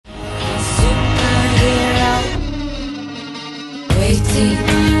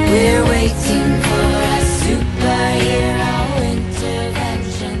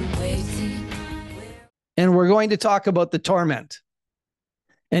going to talk about the torment.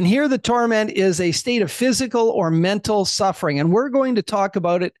 And here the torment is a state of physical or mental suffering. And we're going to talk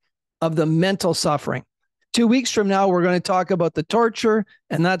about it of the mental suffering. 2 weeks from now, we're going to talk about the torture,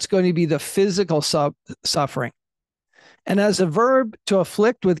 and that's going to be the physical suffering. And as a verb, to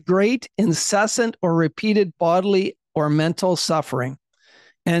afflict with great, incessant, or repeated bodily or mental suffering.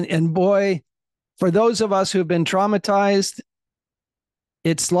 And boy, for those of us who've been traumatized,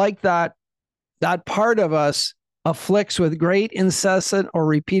 it's like that part of us afflicts with great, incessant, or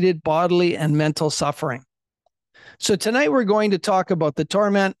repeated bodily and mental suffering. So tonight we're going to talk about the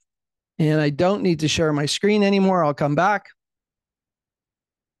torment, and I don't need to share my screen anymore. I'll come back.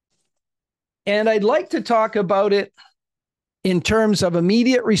 And I'd like to talk about it in terms of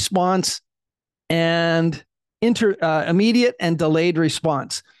immediate response and immediate and delayed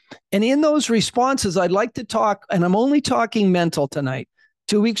response. And in those responses, I'd like to talk, and I'm only talking mental tonight.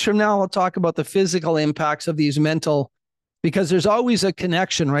 2 weeks from now, I'll talk about the physical impacts of these mental, because there's always a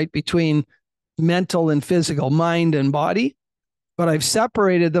connection, right, between mental and physical, mind and body. But I've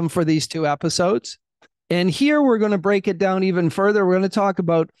separated them for these 2 episodes. And here we're going to break it down even further. We're going to talk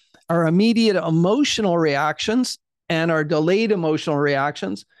about our immediate emotional reactions and our delayed emotional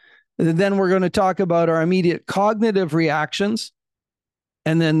reactions. And then we're going to talk about our immediate cognitive reactions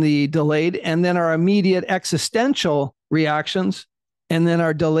and then the delayed, and then our immediate existential reactions, and then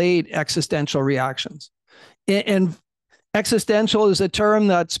our delayed existential reactions. And existential is a term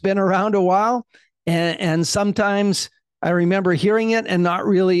that's been around a while. And sometimes I remember hearing it and not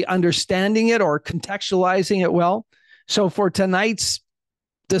really understanding it or contextualizing it well. So for tonight's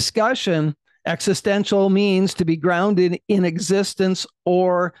discussion, existential means to be grounded in existence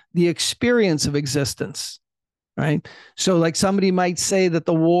or the experience of existence, right? So like somebody might say that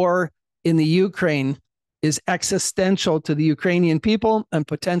the war in the Ukraine is existential to the Ukrainian people and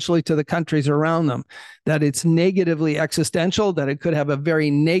potentially to the countries around them, that it's negatively existential, that it could have a very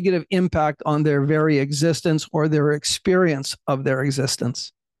negative impact on their very existence or their experience of their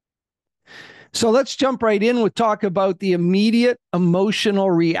existence. So let's jump right in with talk about the immediate emotional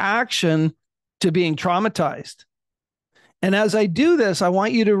reaction to being traumatized. And as I do this, I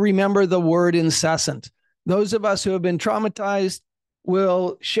want you to remember the word incessant. Those of us who have been traumatized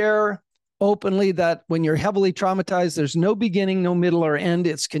will share openly that when you're heavily traumatized, there's no beginning, no middle or end.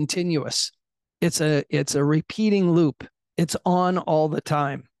 It's continuous. It's a repeating loop. It's on all the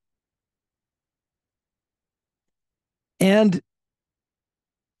time. And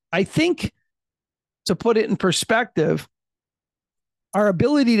I think, to put it in perspective, our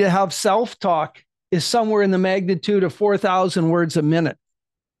ability to have self-talk is somewhere in the magnitude of 4,000 words a minute.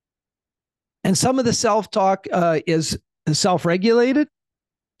 And some of the self-talk is self-regulated.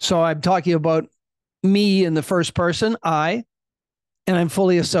 So I'm talking about me in the first person, I, and I'm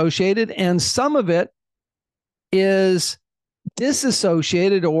fully associated. And some of it is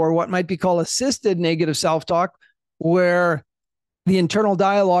disassociated, or what might be called assisted negative self-talk, where the internal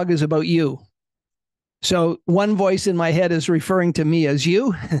dialogue is about you. So one voice in my head is referring to me as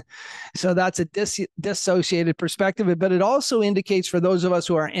you. So that's a dissociated perspective. But it also indicates for those of us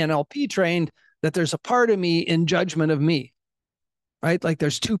who are NLP trained that there's a part of me in judgment of me. Right? Like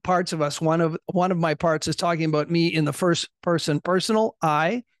there's 2 parts of us. One of my parts is talking about me in the first person personal,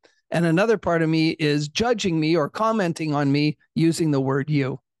 I, and another part of me is judging me or commenting on me using the word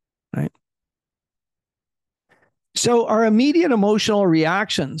you, right? So our immediate emotional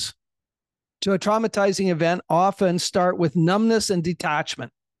reactions to a traumatizing event often start with numbness and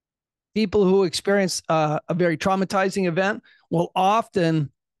detachment. People who experience a very traumatizing event will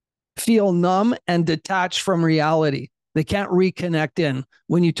often feel numb and detached from reality. They can't reconnect in.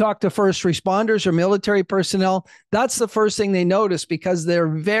 When you talk to first responders or military personnel, that's the first thing they notice because they're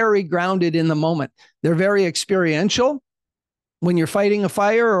very grounded in the moment. They're very experiential. When you're fighting a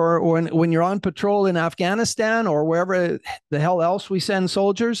fire or when you're on patrol in Afghanistan or wherever the hell else we send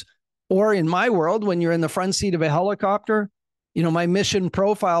soldiers, or in my world, when you're in the front seat of a helicopter, you know, my mission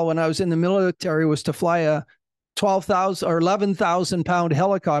profile when I was in the military was to fly a 12,000 or 11,000 pound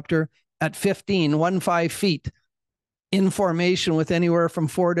helicopter at 15 feet. In formation with anywhere from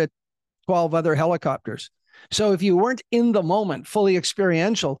 4 to 12 other helicopters. So if you weren't in the moment, fully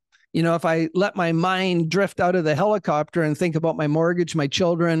experiential, you know, if I let my mind drift out of the helicopter and think about my mortgage, my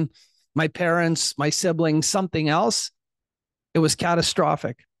children, my parents, my siblings, something else, it was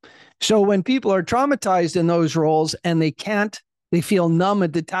catastrophic. So when people are traumatized in those roles and they feel numb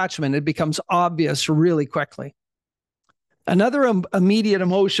and detachment, it becomes obvious really quickly. Another immediate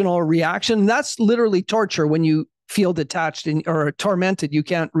emotional reaction, that's literally torture when you feel detached or tormented, you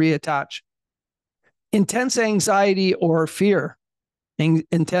can't reattach. Intense anxiety or fear.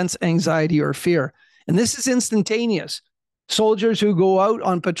 Intense anxiety or fear. And this is instantaneous. Soldiers who go out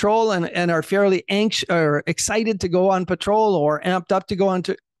on patrol and are fairly anxious or excited to go on patrol or amped up to go on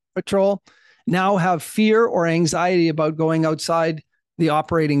patrol now have fear or anxiety about going outside the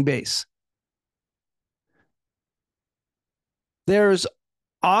operating base. There's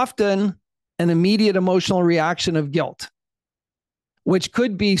often an immediate emotional reaction of guilt, which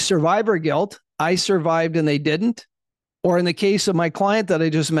could be survivor guilt. I survived and they didn't. Or in the case of my client that I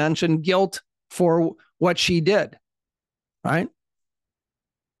just mentioned, guilt for what she did, right?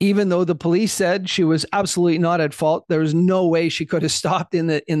 Even though the police said she was absolutely not at fault, there was no way she could have stopped in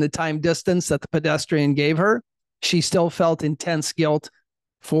the time distance that the pedestrian gave her. She still felt intense guilt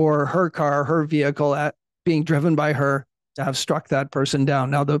for her car, her vehicle being driven by her to have struck that person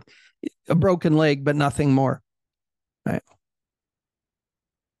down. Now, a broken leg, but nothing more, right?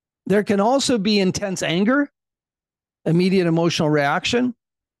 There can also be intense anger, immediate emotional reaction.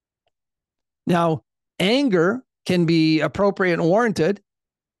 Now, anger can be appropriate and warranted,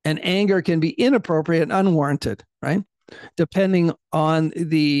 and anger can be inappropriate and unwarranted, right? Depending on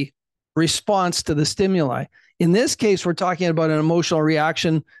the response to the stimuli. In this case, we're talking about an emotional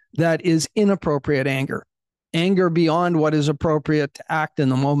reaction that is inappropriate anger beyond what is appropriate to act in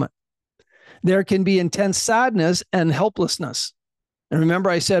the moment. There can be intense sadness and helplessness. And remember,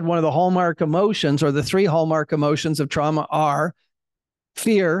 I said one of the hallmark emotions, or the 3 hallmark emotions of trauma, are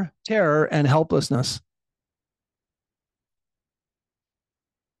fear, terror, and helplessness.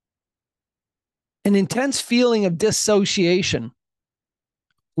 An intense feeling of dissociation,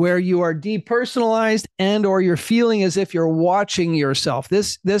 where you are depersonalized and or you're feeling as if you're watching yourself.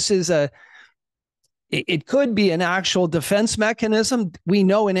 This is it could be an actual defense mechanism. We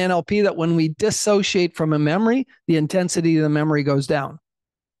know in NLP that when we dissociate from a memory, the intensity of the memory goes down.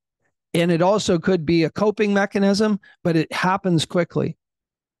 And it also could be a coping mechanism, but it happens quickly.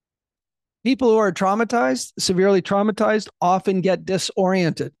 People who are traumatized, severely traumatized, often get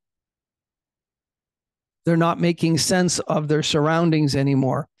disoriented. They're not making sense of their surroundings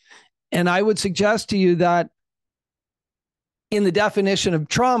anymore. And I would suggest to you that in the definition of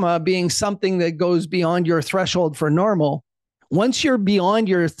trauma being something that goes beyond your threshold for normal, once you're beyond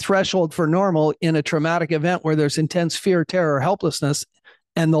your threshold for normal in a traumatic event where there's intense fear, terror, helplessness,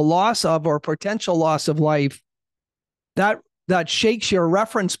 and the loss of or potential loss of life, that shakes your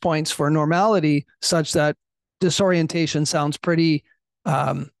reference points for normality such that disorientation sounds pretty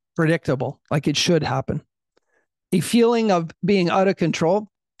predictable, like it should happen. A feeling of being out of control.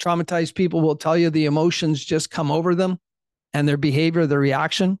 Traumatized people will tell you the emotions just come over them and their behavior, the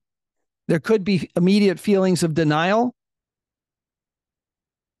reaction. There could be immediate feelings of denial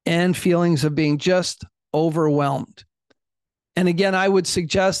and feelings of being just overwhelmed. And again, I would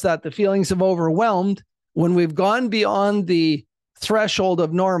suggest that the feelings of overwhelmed, when we've gone beyond the threshold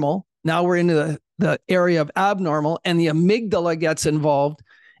of normal, now we're into the area of abnormal, and the amygdala gets involved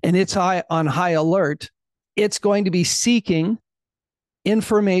and it's on high alert, it's going to be seeking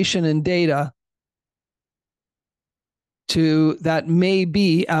information and data that may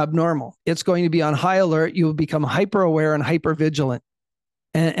be abnormal. It's going to be on high alert. You will become hyper aware and hyper vigilant.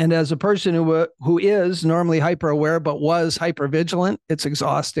 And as a person who is normally hyper aware but was hyper vigilant, it's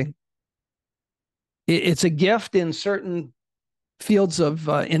exhausting. It's a gift in certain fields of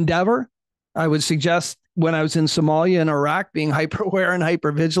endeavor. I would suggest when I was in Somalia and Iraq, being hyper aware and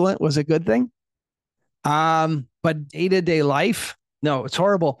hyper vigilant was a good thing. But day-to-day life, no, it's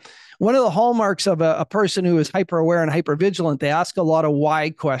horrible. One of the hallmarks of a person who is hyper aware and hyper vigilant, they ask a lot of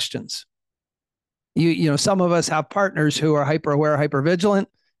why questions. You know, some of us have partners who are hyper aware, hyper vigilant,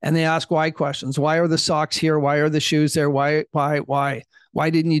 and they ask why questions. Why are the socks here? Why are the shoes there? Why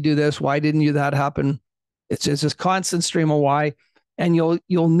didn't you do this? Why didn't you that happen? It's just this constant stream of why. And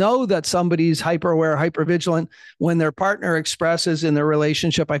you'll know that somebody's hyper aware, hyper vigilant when their partner expresses in their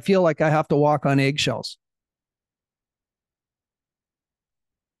relationship, I feel like I have to walk on eggshells.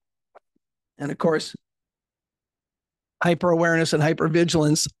 And of course, hyper awareness and hyper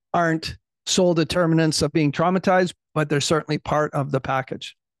vigilance aren't sole determinants of being traumatized, but they're certainly part of the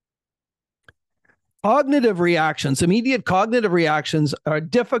package. Cognitive reactions, immediate cognitive reactions, are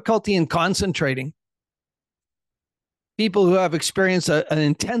difficulty in concentrating. People who have experienced an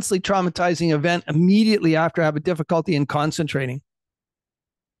intensely traumatizing event immediately after have a difficulty in concentrating.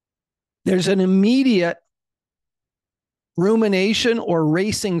 There's an immediate rumination or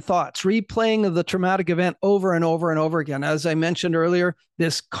racing thoughts, replaying of the traumatic event over and over and over again. As I mentioned earlier,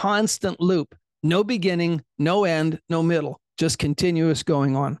 this constant loop, no beginning, no end, no middle, just continuous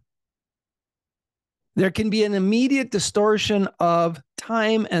going on. There can be an immediate distortion of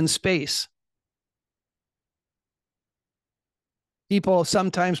time and space. People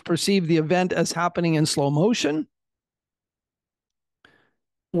sometimes perceive the event as happening in slow motion,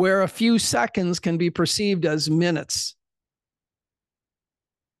 where a few seconds can be perceived as minutes.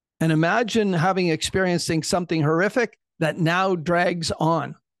 And imagine experiencing something horrific that now drags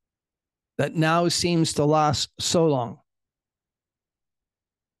on, that now seems to last so long.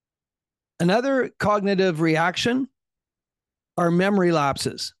 Another cognitive reaction are memory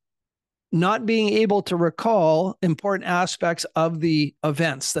lapses, not being able to recall important aspects of the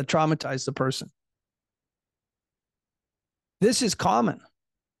events that traumatize the person. This is common.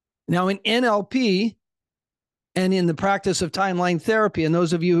 Now, in NLP and in the practice of timeline therapy, and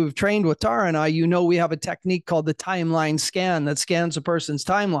those of you who've trained with Tara and I, you know we have a technique called the timeline scan that scans a person's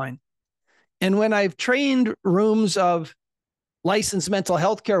timeline. And when I've trained rooms of licensed mental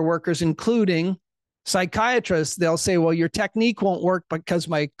health care workers, including psychiatrists, they'll say, well, your technique won't work because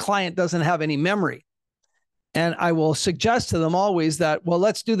my client doesn't have any memory. And I will suggest to them always that, well,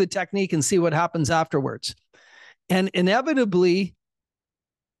 let's do the technique and see what happens afterwards. And inevitably,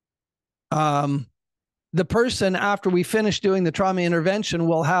 the person, after we finish doing the trauma intervention,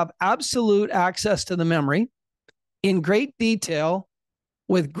 will have absolute access to the memory in great detail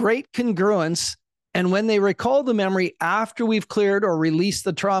with great congruence. And when they recall the memory after we've cleared or released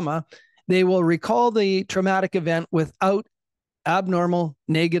the trauma, they will recall the traumatic event without abnormal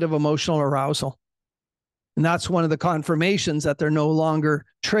negative emotional arousal. And that's one of the confirmations that they're no longer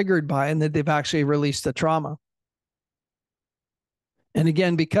triggered by and that they've actually released the trauma. And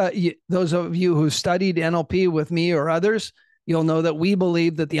again, because those of you who studied NLP with me or others, you'll know that we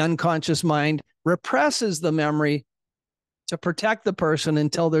believe that the unconscious mind represses the memory to protect the person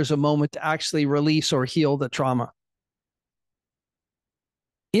until there's a moment to actually release or heal the trauma.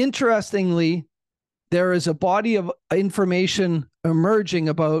 Interestingly, there is a body of information emerging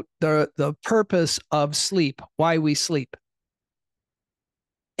about the purpose of sleep, why we sleep.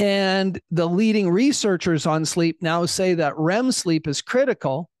 And the leading researchers on sleep now say that REM sleep is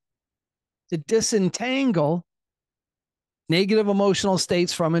critical to disentangle negative emotional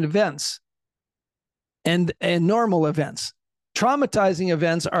states from events and normal events. Traumatizing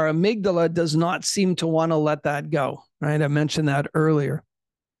events, our amygdala does not seem to want to let that go, right? I mentioned that earlier.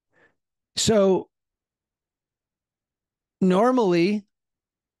 So normally,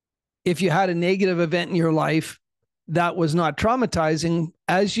 if you had a negative event in your life that was not traumatizing,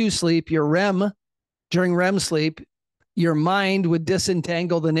 as you sleep, during REM sleep, your mind would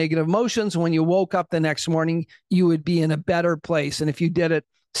disentangle the negative emotions. When you woke up the next morning, you would be in a better place. And if you did it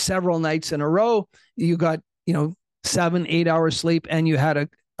several nights in a row, you got, 7-8 hours sleep, and you had a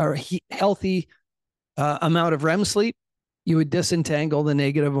healthy amount of REM sleep, you would disentangle the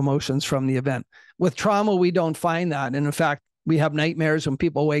negative emotions from the event. With trauma, we don't find that. And in fact, we have nightmares when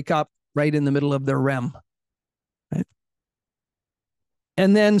people wake up right in the middle of their REM. Right?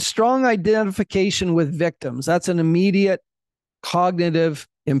 And then strong identification with victims. That's an immediate cognitive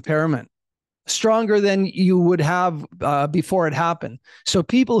impairment, stronger than you would have before it happened. So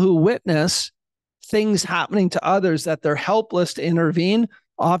people who witness things happening to others that they're helpless to intervene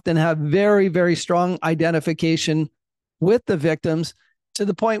often have very, very strong identification with the victims, to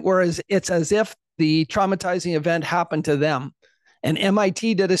the point where it's as if the traumatizing event happened to them. And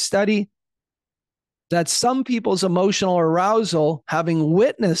MIT did a study that some people's emotional arousal, having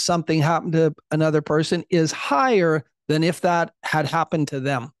witnessed something happen to another person, is higher than if that had happened to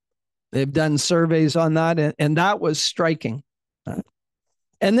them. They've done surveys on that, and that was striking.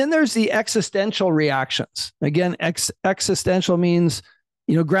 And then there's the existential reactions. Again, existential means,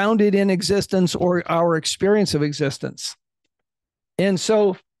 grounded in existence or our experience of existence. And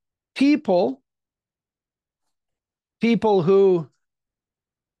so people who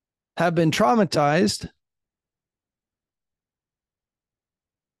have been traumatized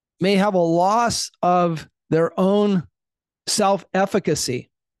may have a loss of their own self-efficacy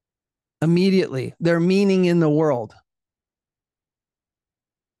immediately, their meaning in the world.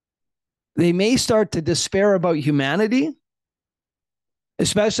 They may start to despair about humanity,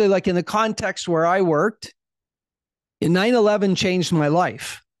 especially like in the context where I worked. 9/11 changed my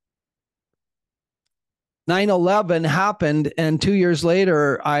life. 9/11 happened, and 2 years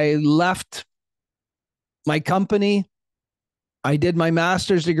later, I left my company. I did my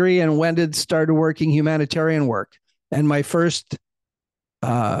master's degree and started working humanitarian work. And my first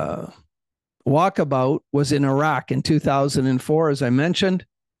walkabout was in Iraq in 2004, as I mentioned.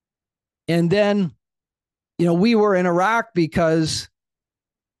 And then, we were in Iraq because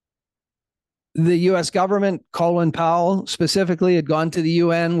the U.S. government, Colin Powell specifically, had gone to the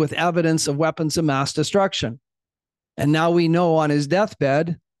UN with evidence of weapons of mass destruction. And now we know on his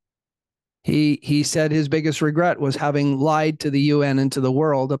deathbed He said his biggest regret was having lied to the UN and to the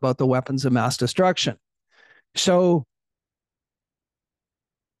world about the weapons of mass destruction. So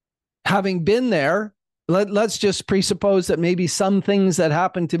having been there, let's just presuppose that maybe some things that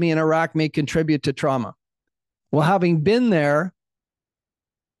happened to me in Iraq may contribute to trauma. Well, having been there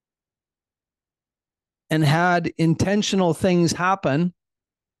and had intentional things happen,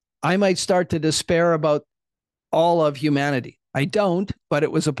 I might start to despair about all of humanity. I don't, but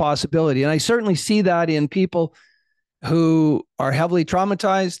it was a possibility. And I certainly see that in people who are heavily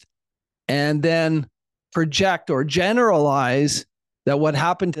traumatized and then project or generalize that what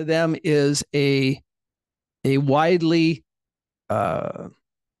happened to them is a widely, not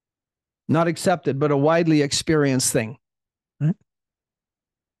accepted, but a widely experienced thing. Right?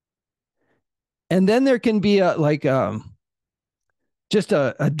 And then there can be just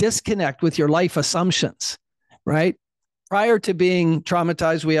a disconnect with your life assumptions, right? Prior to being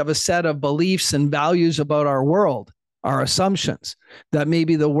traumatized, we have a set of beliefs and values about our world, our assumptions that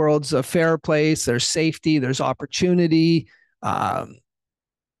maybe the world's a fair place, there's safety, there's opportunity,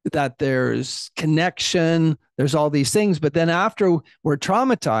 that there's connection, there's all these things. But then after we're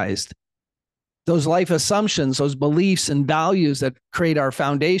traumatized, those life assumptions, those beliefs and values that create our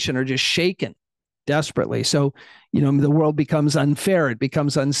foundation are just shaken desperately. So, the world becomes unfair. It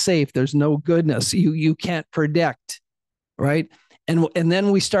becomes unsafe. There's no goodness. You can't predict, right? And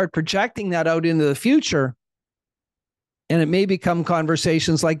then we start projecting that out into the future. And it may become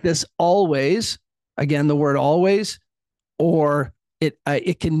conversations like this always, again, the word always, or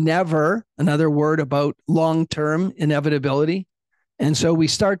it can never, another word about long-term inevitability. And so we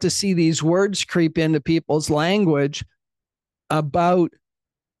start to see these words creep into people's language about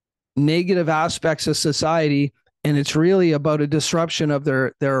negative aspects of society. And it's really about a disruption of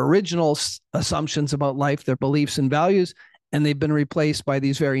their original assumptions about life, their beliefs and values, and they've been replaced by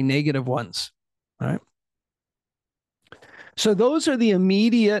these very negative ones. All right. So those are the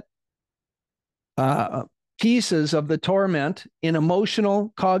immediate pieces of the torment in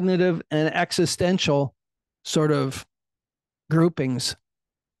emotional, cognitive, and existential sort of groupings.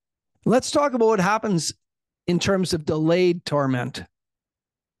 Let's talk about what happens in terms of delayed torment.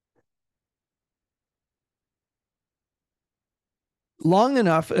 Long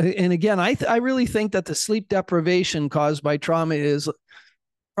enough, and again, I really think that the sleep deprivation caused by trauma is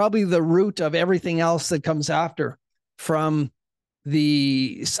probably the root of everything else that comes after, from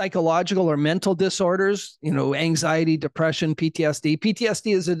the psychological or mental disorders, anxiety, depression, PTSD.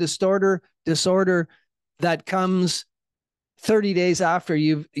 PTSD is a disorder that comes 30 days after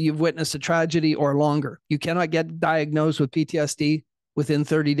you've witnessed a tragedy or longer. You cannot get diagnosed with PTSD within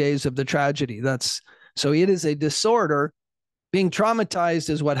 30 days of the tragedy. So it is a disorder. Being traumatized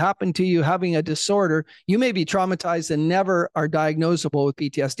is what happened to you. Having a disorder, you may be traumatized and never are diagnosable with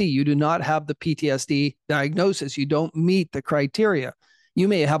PTSD. You do not have the PTSD diagnosis. You don't meet the criteria. You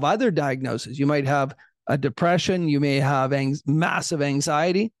may have other diagnoses. You might have a depression. You may have massive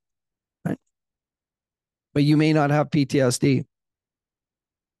anxiety, right? But you may not have PTSD.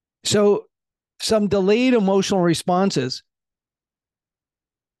 So some delayed emotional responses.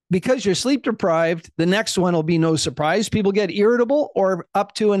 Because you're sleep deprived, the next one will be no surprise. People get irritable or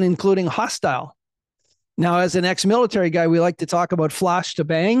up to and including hostile. Now, as an ex-military guy, we like to talk about flash to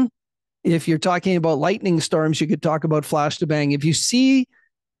bang. If you're talking about lightning storms, you could talk about flash to bang. If you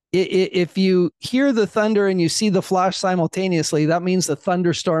hear the thunder and you see the flash simultaneously, that means the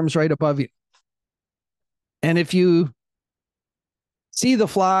thunderstorm's right above you. And if you see the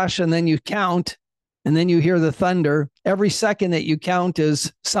flash and then you count, and then you hear the thunder, every second that you count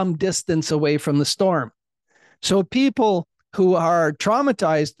is some distance away from the storm. So people who are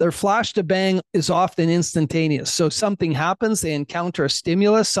traumatized, their flash to bang is often instantaneous. So something happens, they encounter a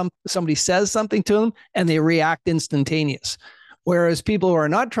stimulus, somebody says something to them, and they react instantaneous. Whereas people who are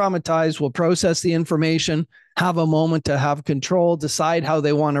not traumatized will process the information, have a moment to have control, decide how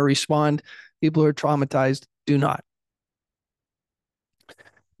they want to respond. People who are traumatized do not.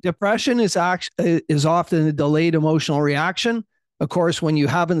 Depression is often a delayed emotional reaction. Of course, when you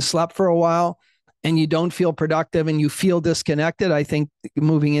haven't slept for a while and you don't feel productive and you feel disconnected, I think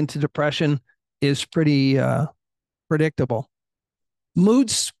moving into depression is pretty predictable.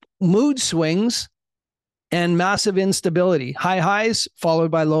 Mood swings and massive instability. High highs followed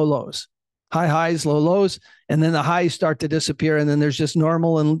by low lows. High highs, low lows, and then the highs start to disappear, and then there's just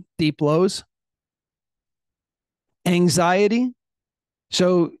normal and deep lows. Anxiety.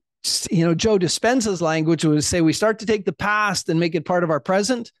 So, Joe Dispenza's language would say we start to take the past and make it part of our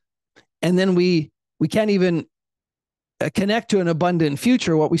present, and then we can't even connect to an abundant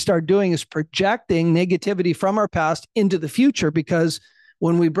future. What we start doing is projecting negativity from our past into the future because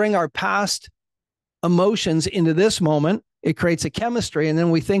when we bring our past emotions into this moment, it creates a chemistry. And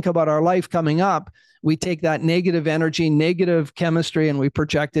then we think about our life coming up. We take that negative energy, negative chemistry, and we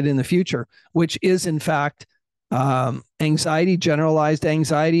project it in the future, which is in fact anxiety, generalized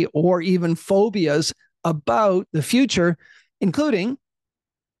anxiety, or even phobias about the future, including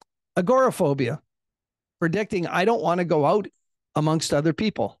agoraphobia, predicting I don't want to go out amongst other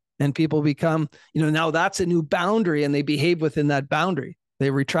people. And people become, now that's a new boundary, and they behave within that boundary. They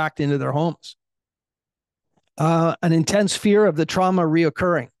retract into their homes. An intense fear of the trauma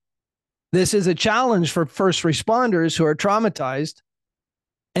reoccurring. This is a challenge for first responders who are traumatized.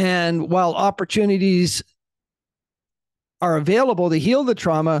 And while opportunities are available to heal the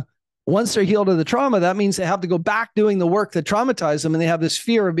trauma, once they're healed of the trauma, that means they have to go back doing the work that traumatized them, and they have this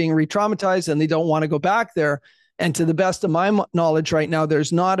fear of being re-traumatized, and they don't want to go back there. And to the best of my knowledge right now,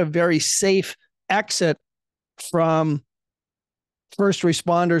 there's not a very safe exit from first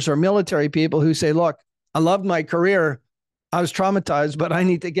responders or military people who say, look, I loved my career. I was traumatized, but I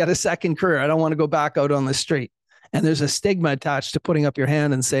need to get a second career. I don't want to go back out on the street. And there's a stigma attached to putting up your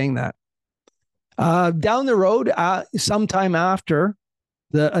hand and saying that. Down the road, sometime after,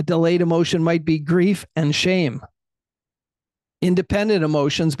 a delayed emotion might be grief and shame. Independent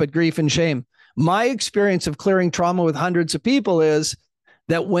emotions, but grief and shame. My experience of clearing trauma with hundreds of people is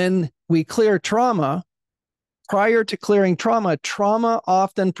that when we clear trauma, prior to clearing trauma, trauma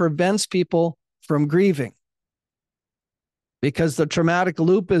often prevents people from grieving. Because the traumatic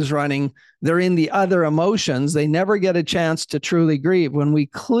loop is running, they're in the other emotions. They never get a chance to truly grieve. When we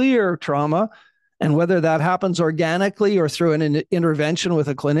clear trauma, and whether that happens organically or through an intervention with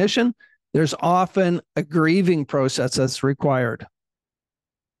a clinician, there's often a grieving process that's required.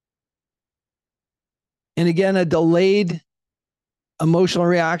 And again, a delayed emotional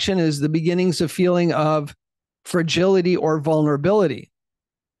reaction is the beginnings of feeling of fragility or vulnerability.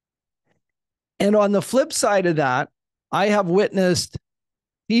 And on the flip side of that, I have witnessed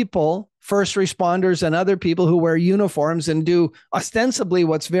people, first responders and other people who wear uniforms and do ostensibly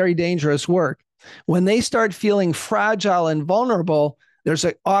what's very dangerous work. When they start feeling fragile and vulnerable, there's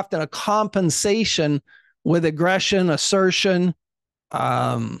often a compensation with aggression, assertion,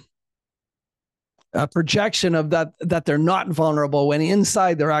 a projection of that they're not vulnerable, when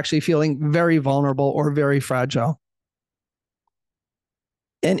inside they're actually feeling very vulnerable or very fragile.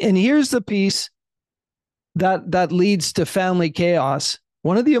 And here's the piece that leads to family chaos.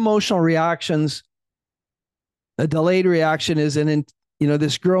 One of the emotional reactions, a delayed reaction, is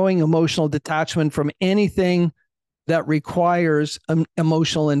this growing emotional detachment from anything that requires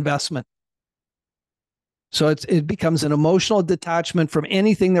emotional investment. So it becomes an emotional detachment from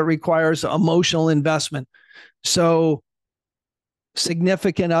anything that requires emotional investment. So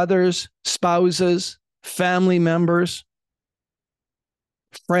significant others, spouses, family members,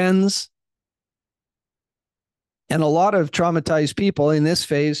 friends, and a lot of traumatized people in this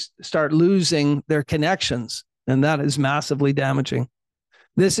phase start losing their connections, and that is massively damaging.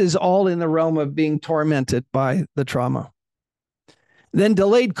 This is all in the realm of being tormented by the trauma. Then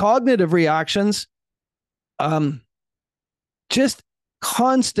delayed cognitive reactions, just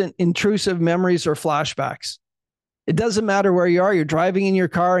constant intrusive memories or flashbacks. It doesn't matter where you are. You're driving in your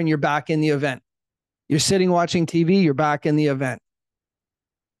car and you're back in the event. You're sitting watching TV, you're back in the event.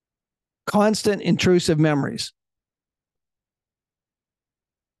 Constant intrusive memories.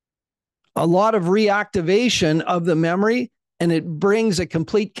 A lot of reactivation of the memory, and it brings a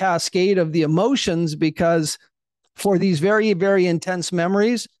complete cascade of the emotions, because for these very, very intense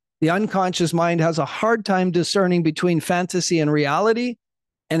memories, the unconscious mind has a hard time discerning between fantasy and reality,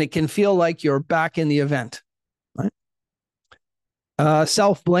 and it can feel like you're back in the event. Right?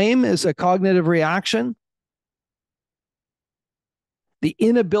 Self-blame is a cognitive reaction. The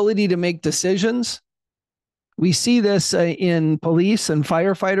inability to make decisions. We see this in police and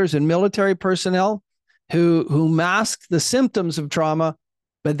firefighters and military personnel who mask the symptoms of trauma,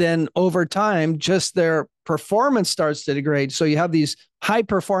 but then over time, just their performance starts to degrade. So you have these high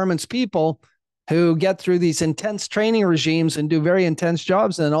performance people who get through these intense training regimes and do very intense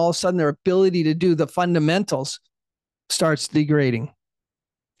jobs, and then all of a sudden their ability to do the fundamentals starts degrading.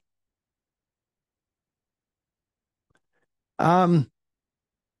 The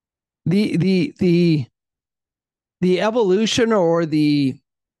evolution, or I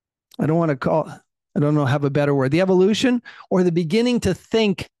don't know, have a better word, the evolution or the beginning to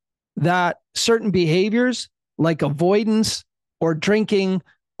think that certain behaviors like avoidance or drinking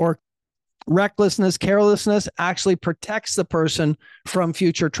or recklessness, carelessness actually protects the person from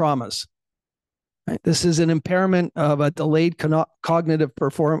future traumas. Right? This is an impairment of a delayed cognitive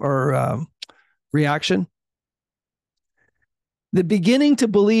reaction. the beginning to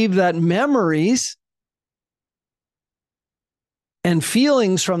believe that memories and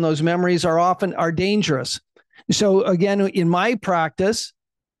feelings from those memories are dangerous. So again, in my practice,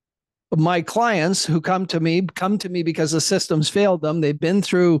 my clients who come to me because the systems failed them. They've been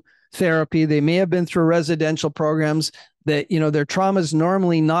through therapy. They may have been through residential programs. That, their trauma is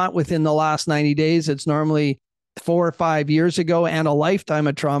normally not within the last 90 days. It's normally 4 or 5 years ago and a lifetime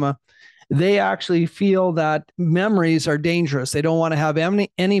of trauma. They actually feel that memories are dangerous. They don't want to have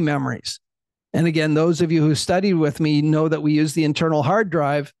any memories. And again, those of you who studied with me know that we use the internal hard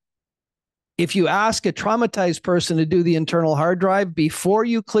drive. If you ask a traumatized person to do the internal hard drive before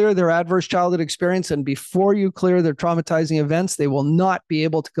you clear their adverse childhood experience and before you clear their traumatizing events, they will not be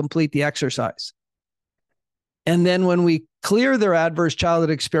able to complete the exercise. And then when we clear their adverse childhood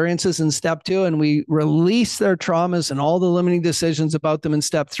experiences in step 2 and we release their traumas and all the limiting decisions about them in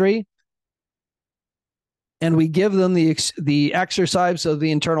step 3, and we give them the exercise of the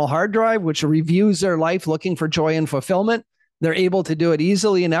internal hard drive, which reviews their life looking for joy and fulfillment, they're able to do it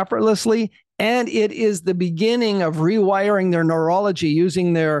easily and effortlessly. And it is the beginning of rewiring their neurology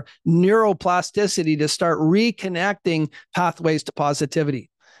using their neuroplasticity to start reconnecting pathways to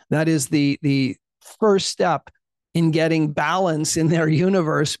positivity. That is the first step in getting balance in their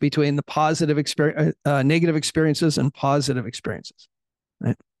universe between the positive negative experiences and positive experiences.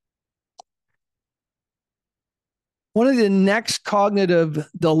 Right? One of the next cognitive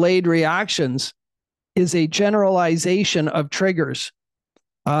delayed reactions is a generalization of triggers.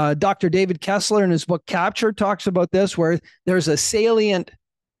 Dr. David Kessler in his book Capture talks about this, where there's a salient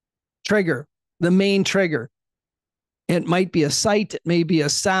trigger, the main trigger. It might be a sight, it may be a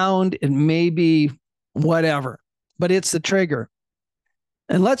sound, it may be whatever, but it's the trigger.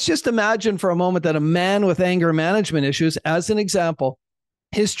 And let's just imagine for a moment that a man with anger management issues, as an example,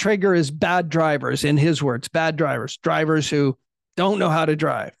 his trigger is bad drivers, in his words, bad drivers who don't know how to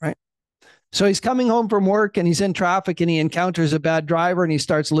drive, right? So he's coming home from work and he's in traffic and he encounters a bad driver and he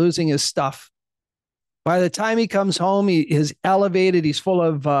starts losing his stuff. By the time he comes home, he is elevated. He's full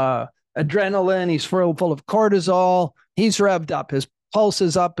of adrenaline. He's full of cortisol. He's revved up. His pulse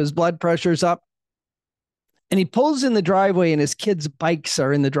is up. His blood pressure's up. And he pulls in the driveway and his kids' bikes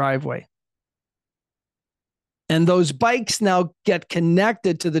are in the driveway. And those bikes now get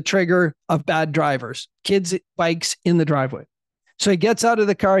connected to the trigger of bad drivers, kids' bikes in the driveway. So he gets out of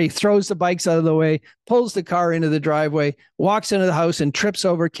the car, he throws the bikes out of the way, pulls the car into the driveway, walks into the house and trips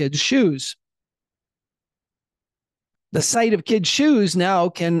over kids' shoes. The sight of kids' shoes now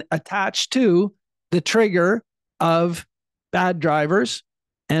can attach to the trigger of bad drivers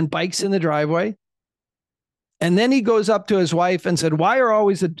and bikes in the driveway. And then he goes up to his wife and said, why are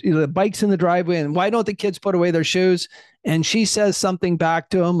always the bikes in the driveway and why don't the kids put away their shoes? And she says something back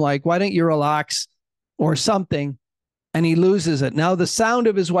to him like, why don't you relax or something? And he loses it. Now the sound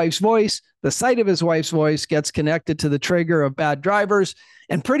of his wife's voice, the sight of his wife's voice gets connected to the trigger of bad drivers.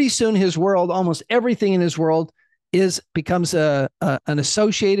 And pretty soon his world, almost everything in his world becomes an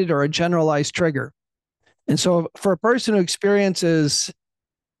associated or a generalized trigger. And so for a person who experiences,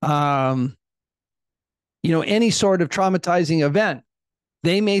 any sort of traumatizing event,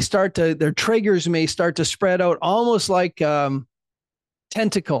 their triggers may start to spread out almost like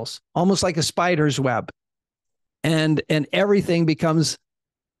tentacles, almost like a spider's web. And everything becomes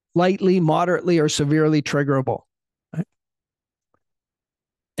lightly, moderately, or severely triggerable. Right?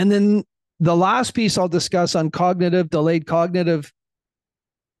 And then the last piece I'll discuss on delayed cognitive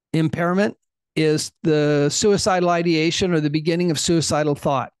impairment is the suicidal ideation or the beginning of suicidal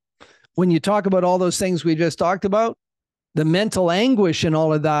thought. When you talk about all those things we just talked about, the mental anguish and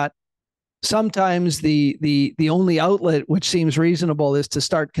all of that, sometimes the only outlet which seems reasonable is to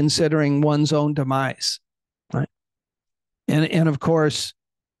start considering one's own demise, right? And of course,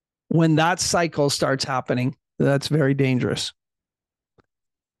 when that cycle starts happening, that's very dangerous.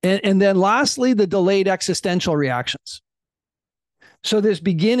 And then lastly, the delayed existential reactions. So this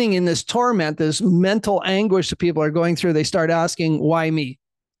beginning in this torment, this mental anguish that people are going through, they start asking, why me?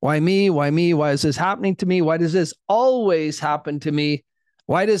 Why me? Why me? Why is this happening to me? Why does this always happen to me?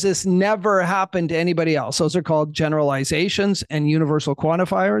 Why does this never happen to anybody else? Those are called generalizations and universal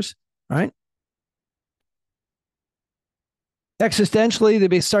quantifiers, right? Existentially,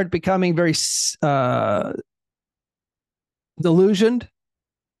 they start becoming very delusioned,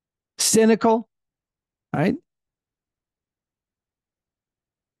 cynical, right?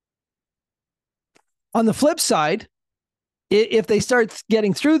 On the flip side, if they start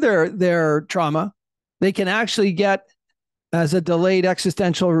getting through their trauma, they can actually get, as a delayed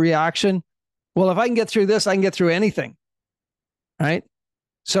existential reaction, well, if I can get through this, I can get through anything, right?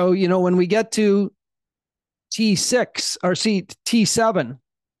 So, when we get to T6 or T7,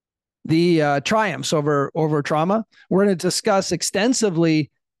 the triumphs over trauma. We're going to discuss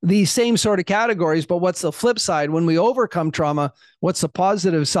extensively these same sort of categories, but what's the flip side? When we overcome trauma, what's the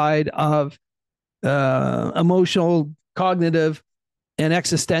positive side of emotional, cognitive, and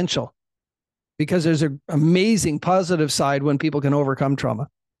existential? Because there's an amazing positive side when people can overcome trauma,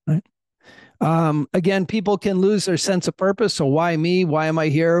 right? Again, people can lose their sense of purpose. So why me? Why am I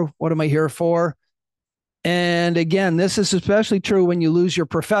here? What am I here for? And again, this is especially true when you lose your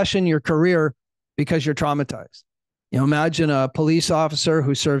profession, your career, because you're traumatized. You know, imagine a police officer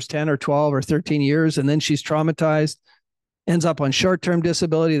who serves 10 or 12 or 13 years, and then she's traumatized, ends up on short-term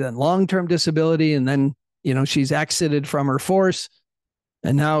disability, then long-term disability, and then, you know, she's exited from her force,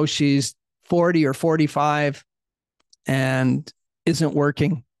 and now she's 40 or 45 and isn't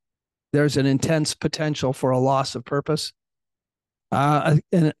working. There's an intense potential for a loss of purpose, an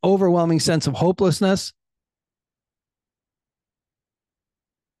overwhelming sense of hopelessness.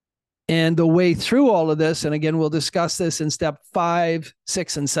 And the way through all of this, and again, we'll discuss this in step 5,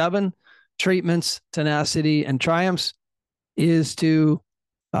 6, and 7, treatments, tenacity, and triumphs, is to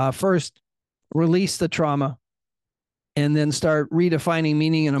first release the trauma and then start redefining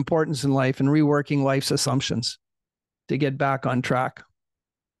meaning and importance in life and reworking life's assumptions to get back on track.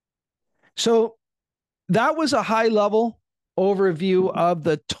 So that was a high-level overview of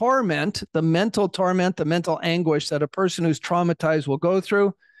the torment, the mental anguish that a person who's traumatized will go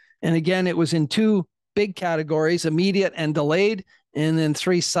through. And again, it was in 2 big categories, immediate and delayed, and then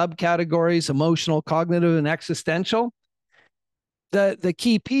 3 subcategories, emotional, cognitive, and existential. The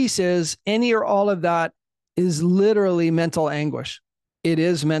key piece is any or all of that is literally mental anguish. It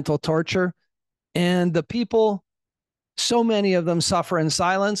is mental torture. And the people, so many of them suffer in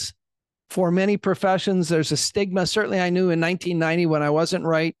silence. For many professions, there's a stigma. Certainly I knew in 1990 when I wasn't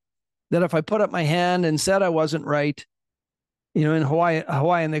right, that if I put up my hand and said I wasn't right, you know, in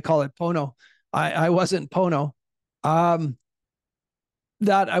Hawaiian, they call it pono. I wasn't pono. That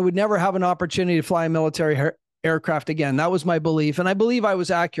I would never have an opportunity to fly a military aircraft again. That was my belief. And I believe I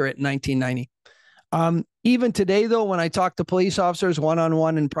was accurate in 1990. Even today, though, when I talk to police officers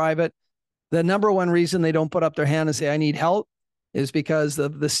one-on-one in private, the number one reason they don't put up their hand and say, I need help, is because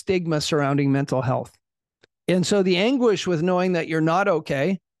of the stigma surrounding mental health. And so the anguish with knowing that you're not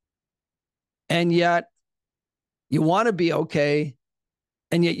okay, and yet you want to be okay,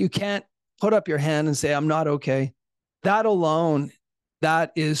 and yet you can't put up your hand and say, I'm not okay. That alone,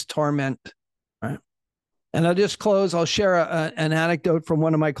 that is torment, right? And I'll just close. I'll share an anecdote from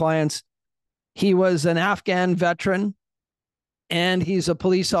one of my clients. He was an Afghan veteran, and he's a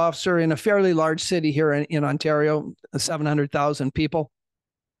police officer in a fairly large city here in Ontario, 700,000 people.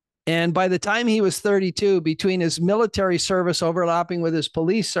 And by the time he was 32, between his military service overlapping with his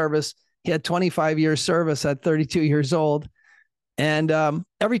police service, he had 25 years service at 32 years old. And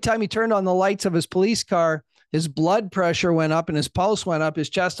every time he turned on the lights of his police car, his blood pressure went up and his pulse went up. His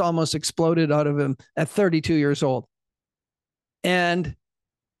chest almost exploded out of him at 32 years old. And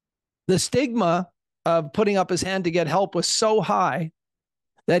the stigma of putting up his hand to get help was so high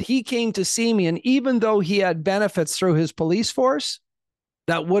that he came to see me. And even though he had benefits through his police force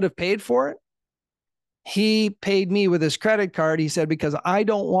that would have paid for it, he paid me with his credit card. He said, because I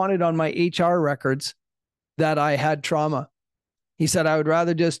don't want it on my HR records that I had trauma. He said, I would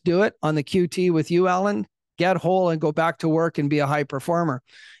rather just do it on the QT with you, Allen, get whole and go back to work and be a high performer.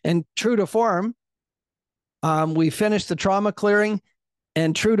 And true to form, we finished the trauma clearing,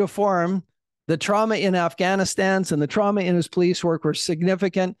 and true to form, the trauma in Afghanistan and the trauma in his police work were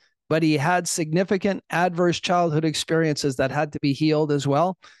significant, but he had significant adverse childhood experiences that had to be healed as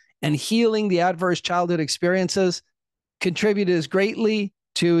well. And healing the adverse childhood experiences contributed as greatly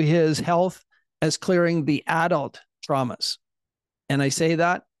to his health as clearing the adult traumas. And I say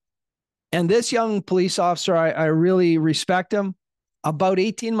that. And this young police officer, I really respect him. About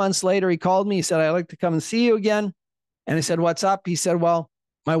 18 months later, he called me. He said, I'd like to come and see you again. And I said, what's up? He said, well,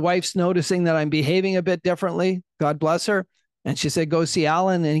 my wife's noticing that I'm behaving a bit differently. God bless her. And she said, go see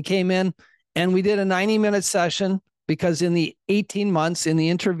Allen. And he came in and we did a 90-minute session, because in the 18 months in the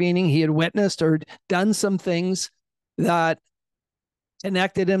intervening, he had witnessed or done some things that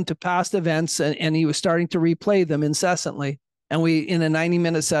connected him to past events, and he was starting to replay them incessantly. And we, in a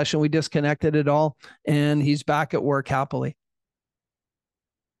 90-minute session, we disconnected it all, and he's back at work happily.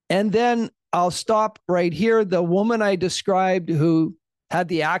 And then I'll stop right here. The woman I described who had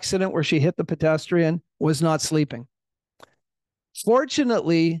the accident where she hit the pedestrian was not sleeping.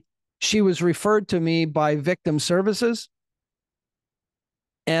 Fortunately, she was referred to me by victim services,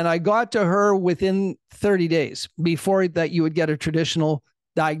 and I got to her within 30 days before that you would get a traditional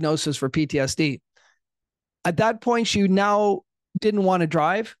diagnosis for PTSD. At that point, she now didn't want to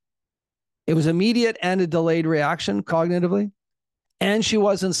drive. It was immediate and a delayed reaction cognitively. And she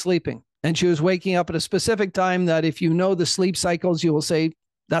wasn't sleeping. And she was waking up at a specific time that, if you know the sleep cycles, you will say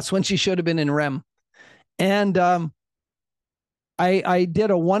that's when she should have been in REM. And I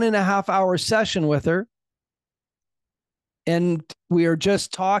did a 1.5 hour session with her. And we are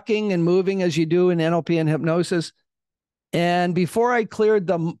just talking and moving as you do in NLP and hypnosis. And before I cleared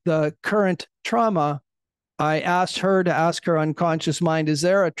the current trauma, I asked her to ask her unconscious mind, is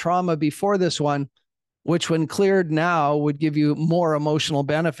there a trauma before this one, which when cleared now would give you more emotional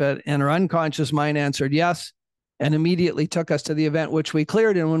benefit? And her unconscious mind answered yes, and immediately took us to the event which we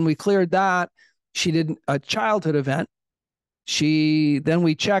cleared. And when we cleared that, she did a childhood event. Then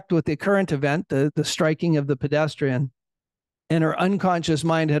we checked with the current event, the striking of the pedestrian, and her unconscious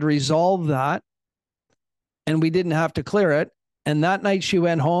mind had resolved that, and we didn't have to clear it. And that night she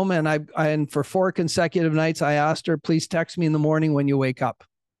went home, and for 4 consecutive nights, I asked her, please text me in the morning when you wake up.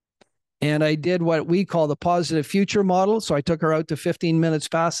 And I did what we call the positive future model. So I took her out to 15 minutes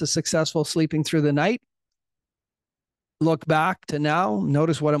past the successful sleeping through the night. Look back to now,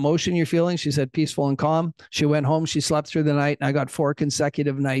 notice what emotion you're feeling. She said peaceful and calm. She went home, she slept through the night, and I got 4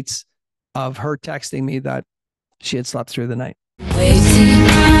 consecutive nights of her texting me that she had slept through the night.